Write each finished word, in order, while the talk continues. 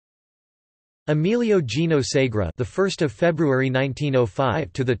Emilio Gino Segrè, the 1st of February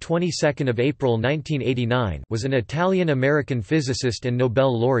 1905 to the 22nd of April 1989, was an Italian-American physicist and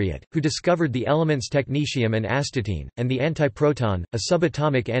Nobel laureate who discovered the elements technetium and astatine and the antiproton, a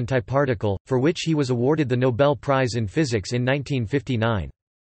subatomic antiparticle, for which he was awarded the Nobel Prize in Physics in 1959.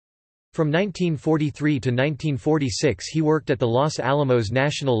 From 1943 to 1946 he worked at the Los Alamos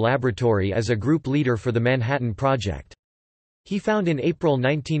National Laboratory as a group leader for the Manhattan Project. He found in April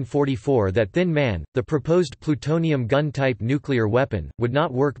 1944 that Thin Man, the proposed plutonium gun-type nuclear weapon, would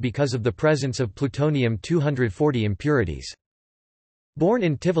not work because of the presence of plutonium-240 impurities. Born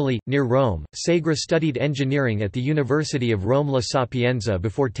in Tivoli, near Rome, Segrè studied engineering at the University of Rome La Sapienza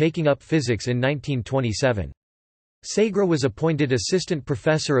before taking up physics in 1927. Segrè was appointed assistant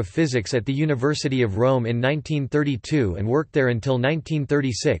professor of physics at the University of Rome in 1932 and worked there until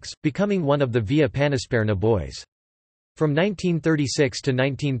 1936, becoming one of the Via Panisperna boys. From 1936 to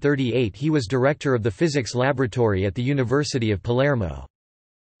 1938 he was director of the physics laboratory at the University of Palermo.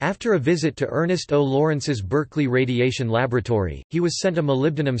 After a visit to Ernest O. Lawrence's Berkeley Radiation Laboratory, he was sent a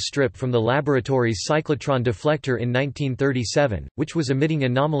molybdenum strip from the laboratory's cyclotron deflector in 1937, which was emitting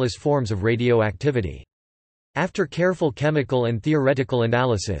anomalous forms of radioactivity. After careful chemical and theoretical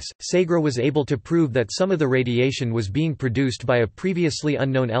analysis, Segrè was able to prove that some of the radiation was being produced by a previously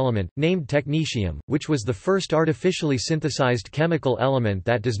unknown element, named technetium, which was the first artificially synthesized chemical element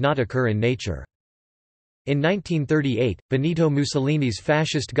that does not occur in nature. In 1938, Benito Mussolini's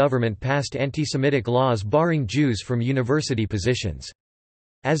fascist government passed anti-Semitic laws barring Jews from university positions.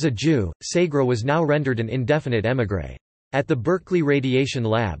 As a Jew, Segrè was now rendered an indefinite émigré. At the Berkeley Radiation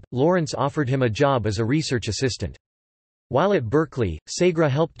Lab, Lawrence offered him a job as a research assistant. While at Berkeley, Segrè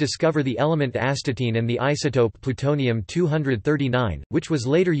helped discover the element astatine and the isotope plutonium-239, which was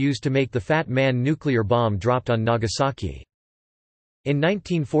later used to make the Fat Man nuclear bomb dropped on Nagasaki. In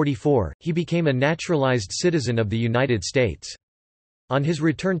 1944, he became a naturalized citizen of the United States. On his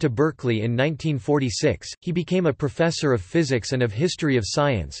return to Berkeley in 1946, he became a professor of physics and of history of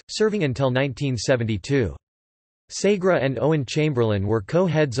science, serving until 1972. Segrè and Owen Chamberlain were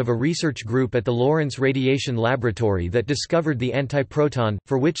co-heads of a research group at the Lawrence Radiation Laboratory that discovered the antiproton,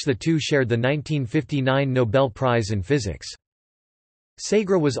 for which the two shared the 1959 Nobel Prize in Physics.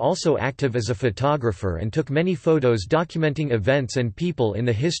 Segrè was also active as a photographer and took many photos documenting events and people in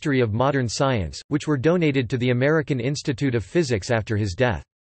the history of modern science, which were donated to the American Institute of Physics after his death.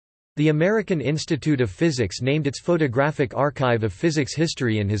 The American Institute of Physics named its photographic archive of physics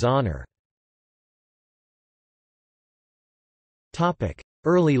history in his honor.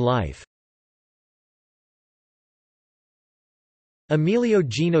 Early life. Emilio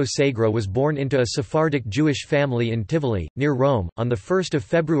Gino Segrè was born into a Sephardic Jewish family in Tivoli, near Rome, on 1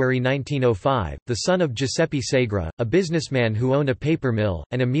 February 1905, the son of Giuseppe Segrè, a businessman who owned a paper mill,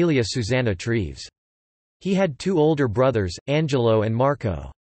 and Amelia Susanna Treves. He had two older brothers, Angelo and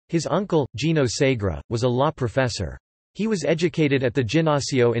Marco. His uncle, Gino Segrè, was a law professor. He was educated at the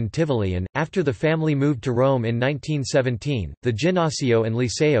Ginnasio in Tivoli and, after the family moved to Rome in 1917, the Ginnasio and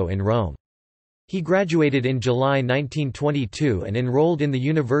Liceo in Rome. He graduated in July 1922 and enrolled in the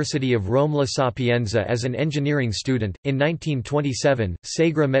University of Rome La Sapienza as an engineering student. In 1927,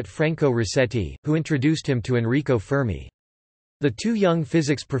 Segrè met Franco Rossetti, who introduced him to Enrico Fermi. The two young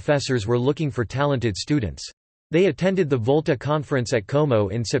physics professors were looking for talented students. They attended the Volta Conference at Como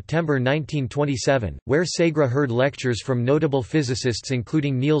in September 1927, where Segrè heard lectures from notable physicists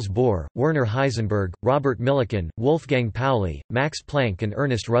including Niels Bohr, Werner Heisenberg, Robert Millikan, Wolfgang Pauli, Max Planck and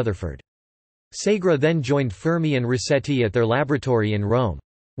Ernest Rutherford. Segrè then joined Fermi and Rossetti at their laboratory in Rome.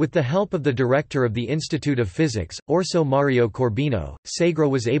 With the help of the director of the Institute of Physics, Orso Mario Corbino, Segrè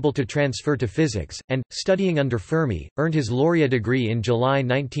was able to transfer to physics, and, studying under Fermi, earned his laurea degree in July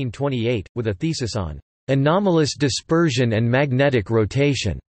 1928, with a thesis on anomalous dispersion and magnetic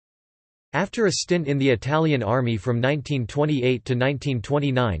rotation. After a stint in the Italian army from 1928 to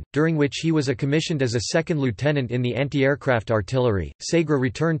 1929, during which he was commissioned as a second lieutenant in the anti-aircraft artillery, Segrè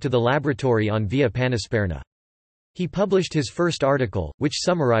returned to the laboratory on Via Panisperna. He published his first article, which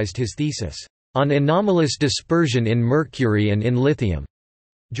summarized his thesis, "On anomalous dispersion in mercury and in lithium",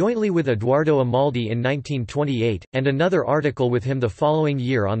 jointly with Edoardo Amaldi in 1928, and another article with him the following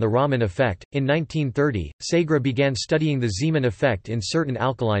year on the Raman effect. In 1930, Segrè began studying the Zeeman effect in certain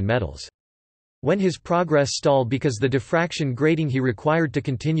alkaline metals. When his progress stalled because the diffraction grating he required to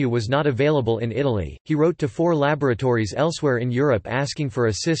continue was not available in Italy, he wrote to 4 laboratories elsewhere in Europe asking for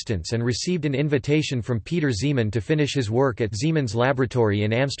assistance and received an invitation from Peter Zeeman to finish his work at Zeeman's laboratory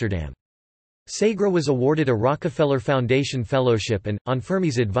in Amsterdam. Segrè was awarded a Rockefeller Foundation Fellowship and, on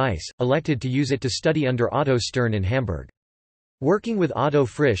Fermi's advice, elected to use it to study under Otto Stern in Hamburg. Working with Otto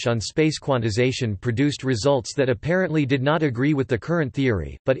Frisch on space quantization produced results that apparently did not agree with the current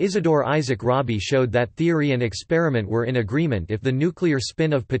theory, but Isidore Isaac Rabi showed that theory and experiment were in agreement if the nuclear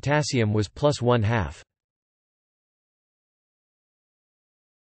spin of potassium was +1/2.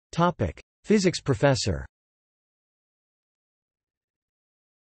 Physics professor.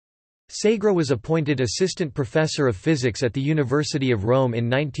 Segrè was appointed assistant professor of physics at the University of Rome in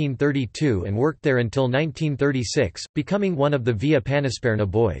 1932 and worked there until 1936, becoming one of the Via Panisperna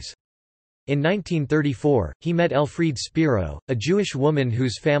boys. In 1934, he met Elfriede Spiro, a Jewish woman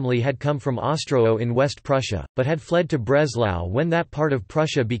whose family had come from Ostrowo in West Prussia, but had fled to Breslau when that part of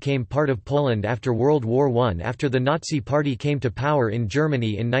Prussia became part of Poland after World War I. After the Nazi Party came to power in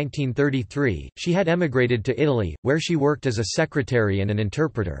Germany in 1933, she had emigrated to Italy, where she worked as a secretary and an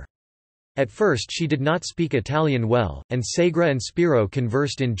interpreter. At first she did not speak Italian well, and Segrè and Spiro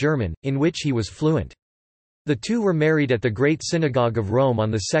conversed in German, in which he was fluent. The two were married at the Great Synagogue of Rome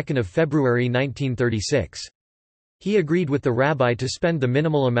on 2 February 1936. He agreed with the rabbi to spend the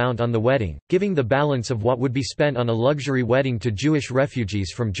minimal amount on the wedding, giving the balance of what would be spent on a luxury wedding to Jewish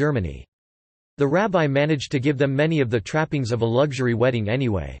refugees from Germany. The rabbi managed to give them many of the trappings of a luxury wedding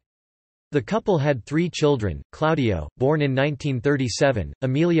anyway. The couple had 3 children, Claudio, born in 1937,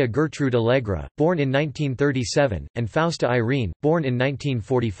 Amelia Gertrude Allegra, born in 1937, and Fausta Irene, born in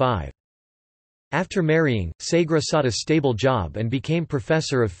 1945. After marrying, Segrè sought a stable job and became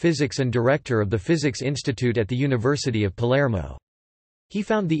professor of physics and director of the Physics Institute at the University of Palermo. He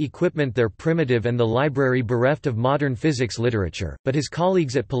found the equipment there primitive and the library bereft of modern physics literature, but his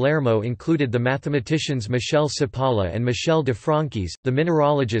colleagues at Palermo included the mathematicians Michel Cipolla and Michel de Franchis, the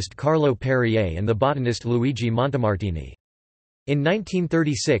mineralogist Carlo Perrier and the botanist Luigi Montemartini. In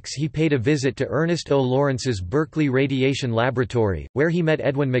 1936 he paid a visit to Ernest O. Lawrence's Berkeley Radiation Laboratory, where he met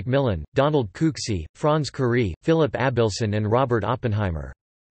Edwin Macmillan, Donald Cooksey, Franz Curie, Philip Abelson and Robert Oppenheimer.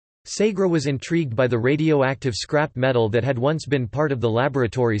 Segrè was intrigued by the radioactive scrap metal that had once been part of the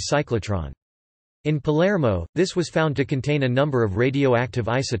laboratory's cyclotron. In Palermo, this was found to contain a number of radioactive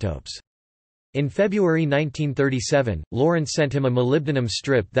isotopes. In February 1937, Lawrence sent him a molybdenum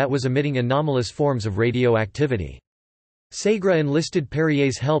strip that was emitting anomalous forms of radioactivity. Segrè enlisted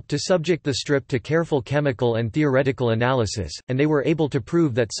Perrier's help to subject the strip to careful chemical and theoretical analysis, and they were able to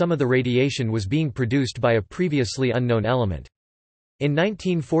prove that some of the radiation was being produced by a previously unknown element. In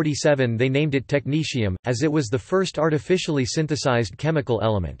 1947 they named it technetium, as it was the first artificially synthesized chemical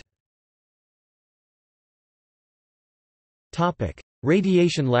element.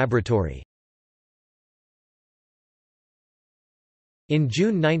 Radiation laboratory. In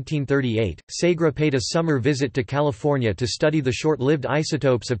June 1938, Segrè paid a summer visit to California to study the short-lived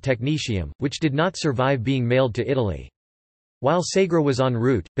isotopes of technetium, which did not survive being mailed to Italy. While Segrè was en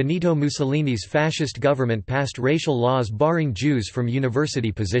route, Benito Mussolini's fascist government passed racial laws barring Jews from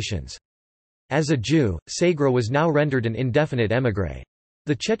university positions. As a Jew, Segrè was now rendered an indefinite émigré.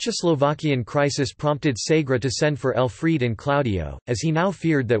 The Czechoslovakian crisis prompted Segrè to send for Elfriede and Claudio, as he now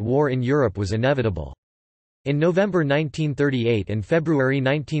feared that war in Europe was inevitable. In November 1938 and February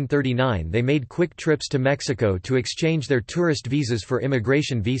 1939 they made quick trips to Mexico to exchange their tourist visas for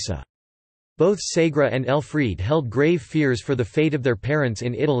immigration visa. Both Segrè and Elfriede held grave fears for the fate of their parents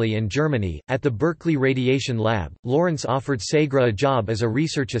in Italy and Germany. At the Berkeley Radiation Lab, Lawrence offered Segrè a job as a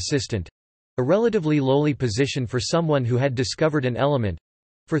research assistant, a relatively lowly position for someone who had discovered an element,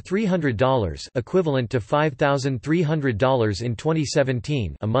 for $300, equivalent to $5,300 in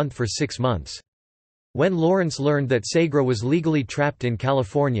 2017, a month for 6 months. When Lawrence learned that Segrè was legally trapped in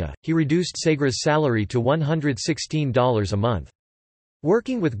California, he reduced Segrè's salary to $116 a month.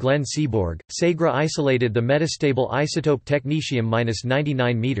 Working with Glenn Seaborg, Segrè isolated the metastable isotope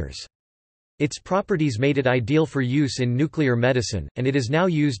technetium-99 m. Its properties made it ideal for use in nuclear medicine, and it is now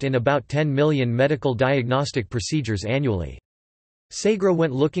used in about 10 million medical diagnostic procedures annually. Segrè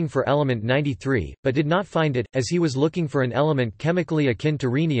went looking for element 93, but did not find it, as he was looking for an element chemically akin to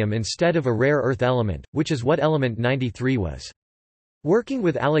rhenium instead of a rare earth element, which is what element 93 was. Working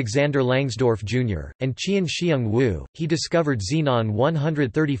with Alexander Langsdorff Jr., and Qian-Xiang Wu, he discovered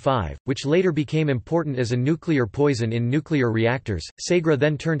xenon-135, which later became important as a nuclear poison in nuclear reactors. Segrè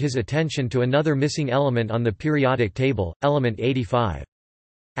then turned his attention to another missing element on the periodic table, element 85.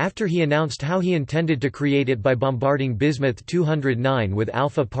 After he announced how he intended to create it by bombarding bismuth-209 with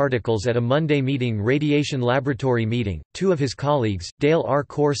alpha particles at a Monday meeting radiation laboratory meeting, 2 of his colleagues, Dale R.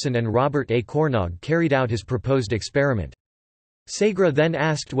 Corson and Robert A. Cornog, carried out his proposed experiment. Segrè then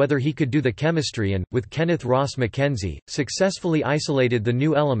asked whether he could do the chemistry and, with Kenneth Ross Mackenzie, successfully isolated the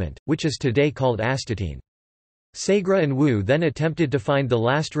new element, which is today called astatine. Segrè and Wu then attempted to find the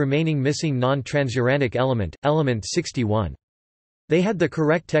last remaining missing non-transuranic element, element 61. They had the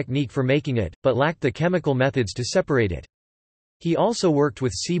correct technique for making it, but lacked the chemical methods to separate it. He also worked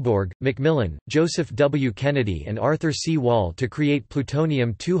with Seaborg, Macmillan, Joseph W. Kennedy and Arthur C. Wall to create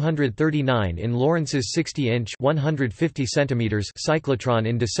plutonium-239 in Lawrence's 60-inch (150 cm) cyclotron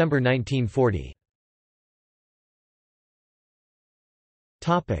in December 1940.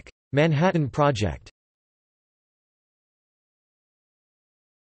 Manhattan Project.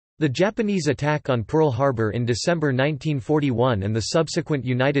 The Japanese attack on Pearl Harbor in December 1941 and the subsequent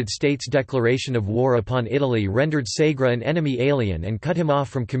United States declaration of war upon Italy rendered Segrè an enemy alien and cut him off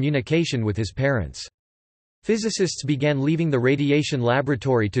from communication with his parents. Physicists began leaving the radiation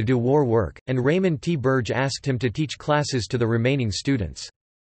laboratory to do war work, and Raymond T. Burge asked him to teach classes to the remaining students.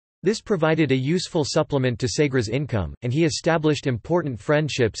 This provided a useful supplement to Segré's income, and he established important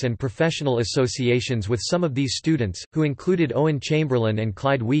friendships and professional associations with some of these students, who included Owen Chamberlain and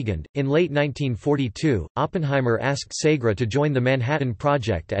Clyde Wiegand. In late 1942, Oppenheimer asked Segrè to join the Manhattan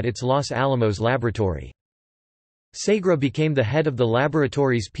Project at its Los Alamos laboratory. Segrè became the head of the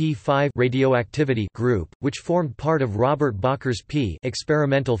laboratory's P5 radioactivity group, which formed part of Robert Bacher's P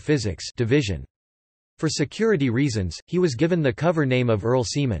experimental physics division. For security reasons, he was given the cover name of Earl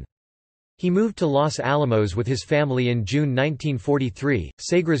Seaman. He moved to Los Alamos with his family in June 1943.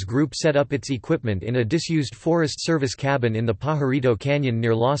 Segré's group set up its equipment in a disused Forest Service cabin in the Pajarito Canyon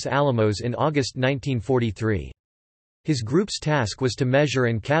near Los Alamos in August 1943. His group's task was to measure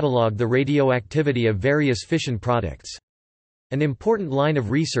and catalog the radioactivity of various fission products. An important line of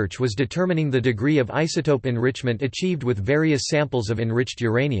research was determining the degree of isotope enrichment achieved with various samples of enriched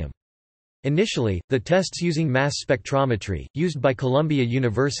uranium. Initially, the tests using mass spectrometry, used by Columbia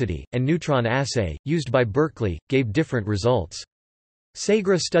University, and neutron assay, used by Berkeley, gave different results.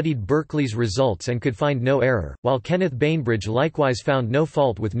 Segrè studied Berkeley's results and could find no error, while Kenneth Bainbridge likewise found no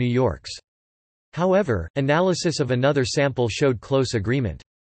fault with New York's. However, analysis of another sample showed close agreement.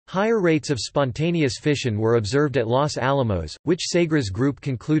 Higher rates of spontaneous fission were observed at Los Alamos, which Segré's group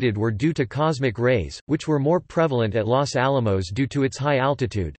concluded were due to cosmic rays, which were more prevalent at Los Alamos due to its high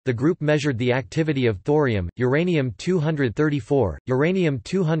altitude. The group measured the activity of thorium, uranium-234,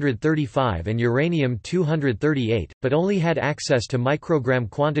 uranium-235, and uranium-238, but only had access to microgram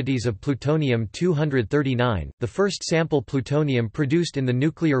quantities of plutonium-239. The first sample plutonium produced in the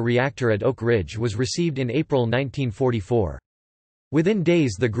nuclear reactor at Oak Ridge was received in April 1944. Within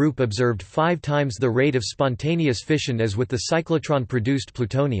days the group observed 5 times the rate of spontaneous fission as with the cyclotron-produced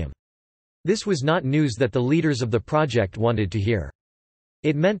plutonium. This was not news that the leaders of the project wanted to hear.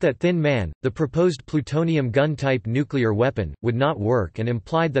 It meant that Thin Man, the proposed plutonium gun-type nuclear weapon, would not work and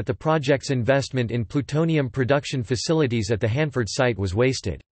implied that the project's investment in plutonium production facilities at the Hanford site was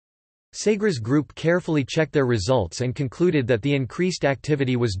wasted. Segré's group carefully checked their results and concluded that the increased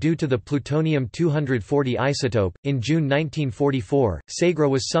activity was due to the plutonium-240 isotope. In June 1944, Segrè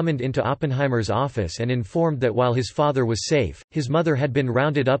was summoned into Oppenheimer's office and informed that while his father was safe, his mother had been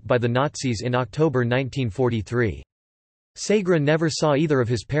rounded up by the Nazis in October 1943. Segrè never saw either of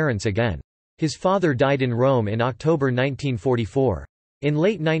his parents again. His father died in Rome in October 1944. In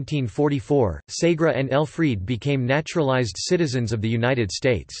late 1944, Segrè and Elfriede became naturalized citizens of the United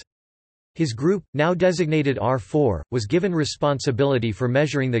States. His group, now designated R4, was given responsibility for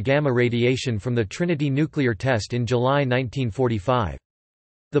measuring the gamma radiation from the Trinity nuclear test in July 1945.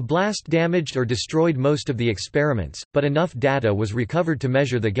 The blast damaged or destroyed most of the experiments, but enough data was recovered to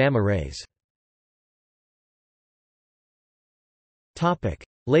measure the gamma rays.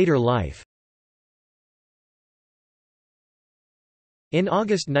 Later life. In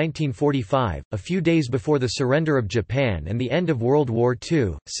August 1945, a few days before the surrender of Japan and the end of World War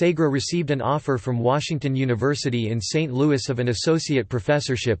II, Segrè received an offer from Washington University in St. Louis of an associate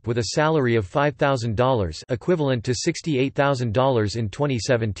professorship with a salary of $5,000, equivalent to $68,000 in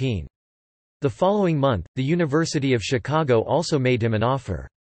 2017. The following month, the University of Chicago also made him an offer.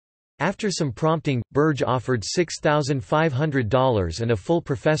 After some prompting, Burge offered $6,500 and a full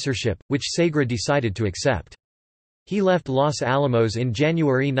professorship, which Segrè decided to accept. He left Los Alamos in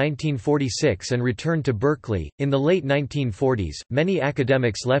January 1946 and returned to Berkeley. In the late 1940s, many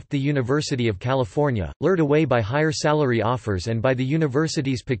academics left the University of California, lured away by higher salary offers and by the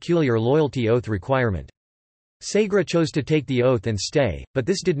university's peculiar loyalty oath requirement. Segrè chose to take the oath and stay, but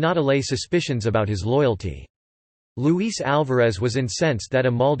this did not allay suspicions about his loyalty. Luis Alvarez was incensed that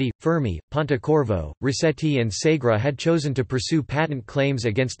Amaldi, Fermi, Pontecorvo, Rossetti and Segrè had chosen to pursue patent claims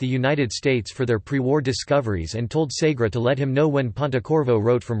against the United States for their pre-war discoveries and told Segrè to let him know when Pontecorvo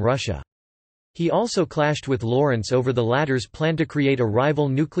wrote from Russia. He also clashed with Lawrence over the latter's plan to create a rival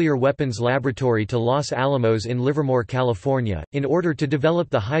nuclear weapons laboratory to Los Alamos in Livermore, California, in order to develop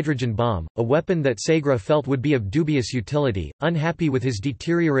the hydrogen bomb, a weapon that Segrè felt would be of dubious utility. Unhappy with his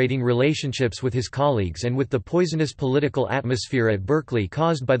deteriorating relationships with his colleagues and with the poisonous political atmosphere at Berkeley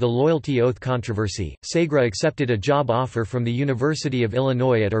caused by the loyalty oath controversy, Segrè accepted a job offer from the University of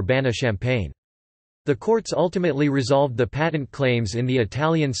Illinois at Urbana-Champaign. The courts ultimately resolved the patent claims in the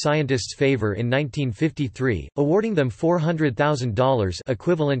Italian scientists' favor in 1953, awarding them $400,000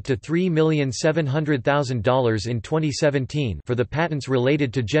 equivalent to $3,700,000 in 2017 for the patents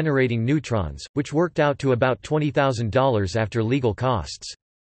related to generating neutrons, which worked out to about $20,000 after legal costs.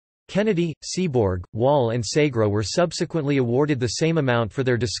 Kennedy, Seaborg, Wall and Segrè were subsequently awarded the same amount for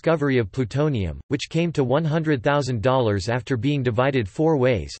their discovery of plutonium, which came to $100,000 after being divided 4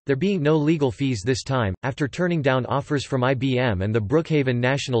 ways, there being no legal fees this time. After turning down offers from IBM and the Brookhaven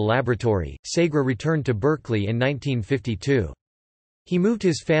National Laboratory, Segrè returned to Berkeley in 1952. He moved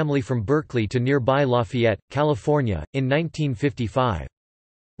his family from Berkeley to nearby Lafayette, California, in 1955.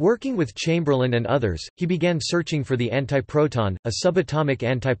 Working with Chamberlain and others, he began searching for the antiproton, a subatomic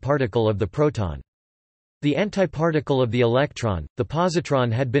antiparticle of the proton. The antiparticle of the electron, the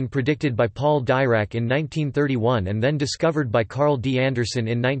positron, had been predicted by Paul Dirac in 1931 and then discovered by Carl D. Anderson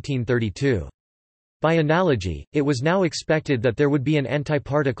in 1932. By analogy, it was now expected that there would be an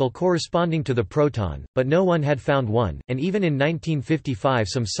antiparticle corresponding to the proton, but no one had found one, and even in 1955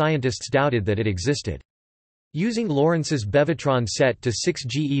 some scientists doubted that it existed. Using Lawrence's Bevatron set to 6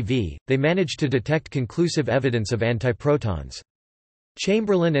 GeV, they managed to detect conclusive evidence of antiprotons.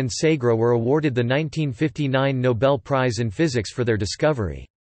 Chamberlain and Segrè were awarded the 1959 Nobel Prize in Physics for their discovery.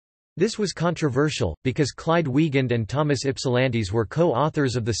 This was controversial, because Clyde Wiegand and Thomas Ypsilantis were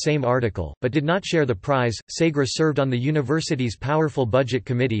co-authors of the same article, but did not share the prize. Segrè served on the university's powerful budget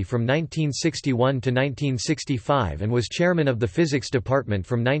committee from 1961 to 1965 and was chairman of the physics department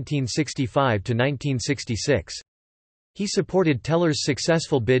from 1965 to 1966. He supported Teller's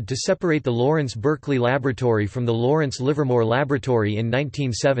successful bid to separate the Lawrence Berkeley Laboratory from the Lawrence Livermore Laboratory in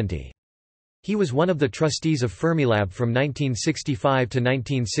 1970. He was one of the trustees of Fermilab from 1965 to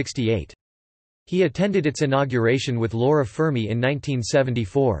 1968. He attended its inauguration with Laura Fermi in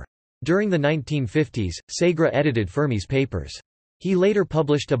 1974. During the 1950s, Segrè edited Fermi's papers. He later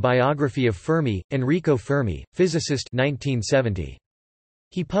published a biography of Fermi, Enrico Fermi, physicist 1970.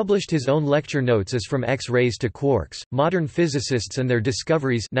 He published his own lecture notes as From X-rays to Quarks, Modern Physicists and Their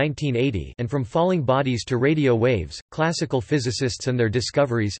Discoveries 1980 and From Falling Bodies to Radio Waves, Classical Physicists and Their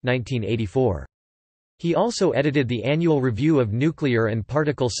Discoveries 1984. He also edited the Annual Review of Nuclear and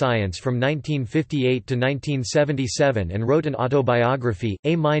Particle Science from 1958 to 1977 and wrote an autobiography,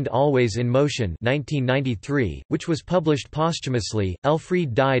 A Mind Always in Motion 1993, which was published posthumously.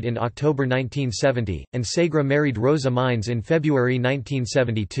 Elfriede died in October 1970, and Segrè married Rosa Mines in February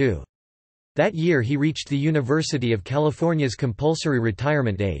 1972. That year he reached the University of California's compulsory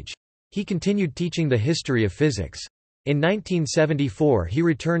retirement age. He continued teaching the history of physics. In 1974 he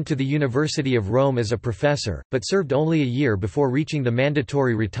returned to the University of Rome as a professor, but served only a year before reaching the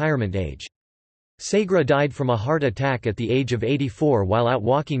mandatory retirement age. Segrè died from a heart attack at the age of 84 while out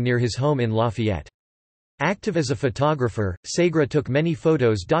walking near his home in Lafayette. Active as a photographer, Segrè took many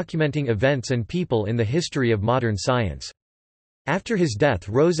photos documenting events and people in the history of modern science. After his death,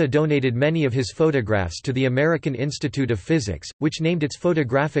 Rosa donated many of his photographs to the American Institute of Physics, which named its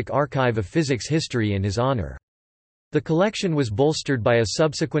Photographic Archive of Physics History in his honor. The collection was bolstered by a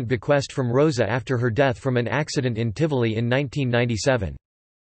subsequent bequest from Rosa after her death from an accident in Tivoli in 1997.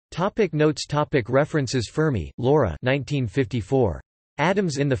 Topic notes. Topic references. Fermi, Laura 1954.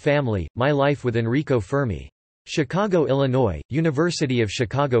 Atoms in the Family, My Life with Enrico Fermi. Chicago, Illinois, University of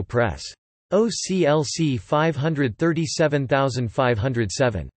Chicago Press. OCLC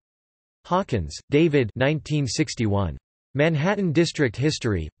 537507. Hawkins, David 1961. Manhattan District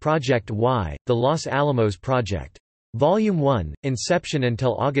History, Project Y, The Los Alamos Project. Volume 1, Inception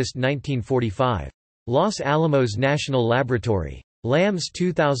until August 1945. Los Alamos National Laboratory. Lambs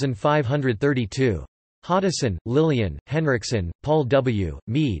 2532. Hoddeson, Lillian, Henriksen, Paul W.,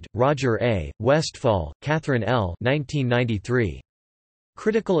 Mead, Roger A., Westphal, Catherine L. 1993.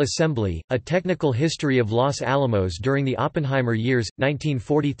 Critical Assembly, A Technical History of Los Alamos During the Oppenheimer Years,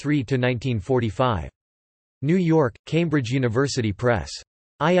 1943–1945. New York, Cambridge University Press.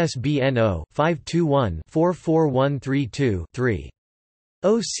 ISBN 0-521-44132-3.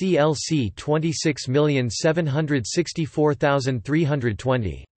 OCLC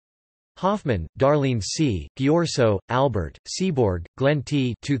 26764320. Hoffman, Darlene C., Ghiorso, Albert, Seaborg, Glenn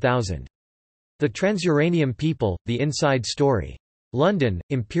T. 2000. The Transuranium People, The Inside Story. London,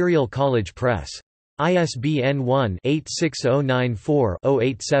 Imperial College Press. ISBN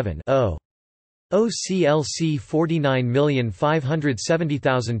 1-86094-087-0. OCLC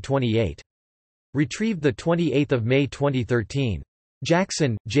 49570028. Retrieved 28 May 2013.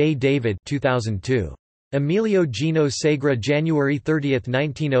 Jackson, J. David 2002. Emilio Segrè, January 30,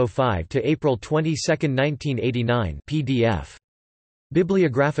 1905 to April 22, 1989 PDF.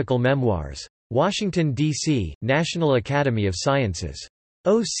 Bibliographical Memoirs. Washington, D.C., National Academy of Sciences.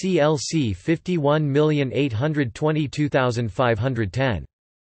 OCLC 51822510.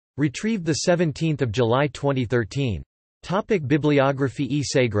 Retrieved 17 July 2013. Topic: Bibliography. E.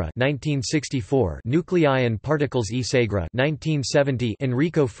 Segrè 1964, Nuclei and Particles. E. Segrè 1970,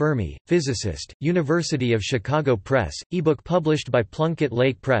 Enrico Fermi, physicist, University of Chicago Press, ebook published by Plunkett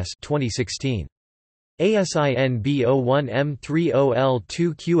Lake Press 2016. ASIN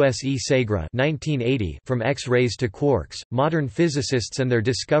B01M30L2QS. E. Segrè 1980, From X-rays to Quarks, Modern Physicists and Their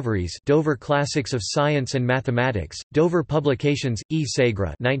Discoveries, Dover Classics of Science and Mathematics, Dover Publications. E.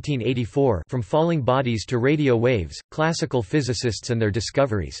 Segrè 1984, From Falling Bodies to Radio Waves, Classical Physicists and Their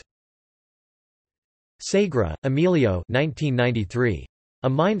Discoveries. Segrè, Emilio 1993. A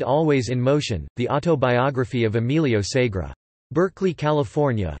Mind Always in Motion, The Autobiography of Emilio Segrè. Berkeley,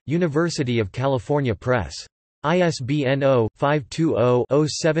 California, University of California Press. ISBN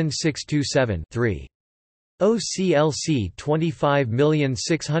 0-520-07627-3. OCLC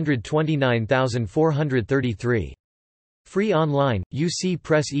 25629433. Free online, UC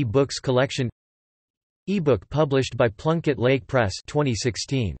Press e-books collection. Ebook published by Plunkett Lake Press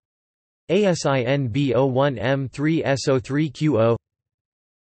 2016. ASIN B01M3S03Q0.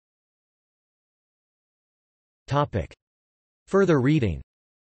 Topic. Further reading.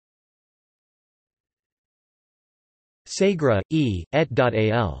 Segrè, E.,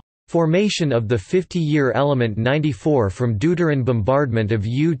 et.al. Formation of the 50-year element 94 from deuteron bombardment of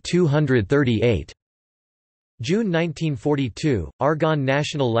U-238. June 1942, Argonne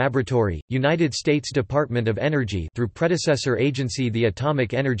National Laboratory, United States Department of Energy through predecessor agency the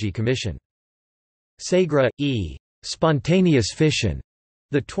Atomic Energy Commission. Segrè, E. Spontaneous fission.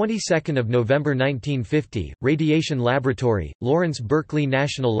 The 22nd of November 1950, Radiation Laboratory, Lawrence Berkeley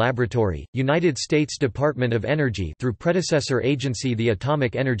National Laboratory, United States Department of Energy through predecessor agency the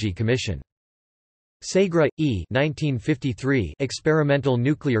Atomic Energy Commission. Segrè, E. 1953, Experimental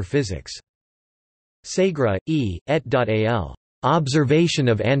Nuclear Physics. Segrè, E., et.al. Observation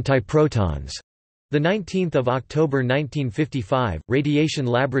of antiprotons. The 19th of October 1955, Radiation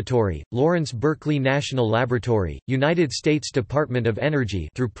Laboratory, Lawrence Berkeley National Laboratory, United States Department of Energy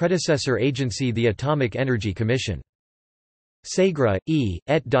through predecessor agency the Atomic Energy Commission. Segrè, E.,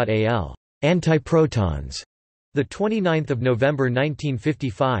 et.al. Antiprotons. The 29th of November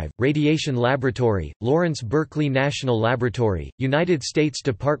 1955, Radiation Laboratory, Lawrence Berkeley National Laboratory, United States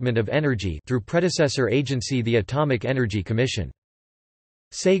Department of Energy through predecessor agency the Atomic Energy Commission.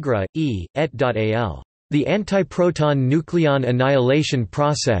 Segrè, E., et.al. The Antiproton Nucleon Annihilation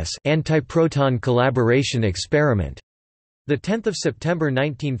Process Antiproton Collaboration Experiment. The 10th of September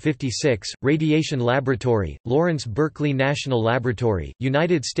 1956, Radiation Laboratory, Lawrence Berkeley National Laboratory,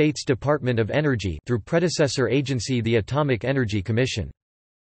 United States Department of Energy through predecessor agency the Atomic Energy Commission.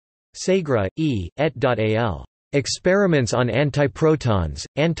 Segrè, E., et.al. Experiments on Antiprotons,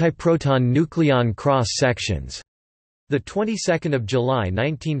 Antiproton Nucleon Cross-Sections. The 22nd of July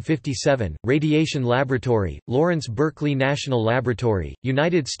 1957, Radiation Laboratory, Lawrence Berkeley National Laboratory,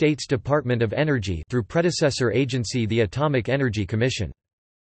 United States Department of Energy through predecessor agency the Atomic Energy Commission.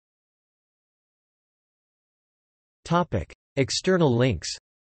 Topic: External links.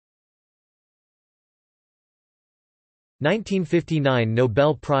 1959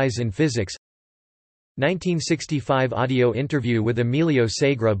 Nobel Prize in Physics. 1965 audio interview with Emilio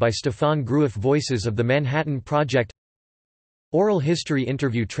Segrè by Stefan Grueff. Voices of the Manhattan Project. Oral history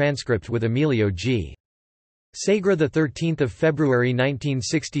interview transcript with Emilio G. Segrè, 13 February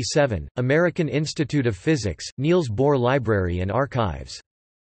 1967, American Institute of Physics, Niels Bohr Library and Archives.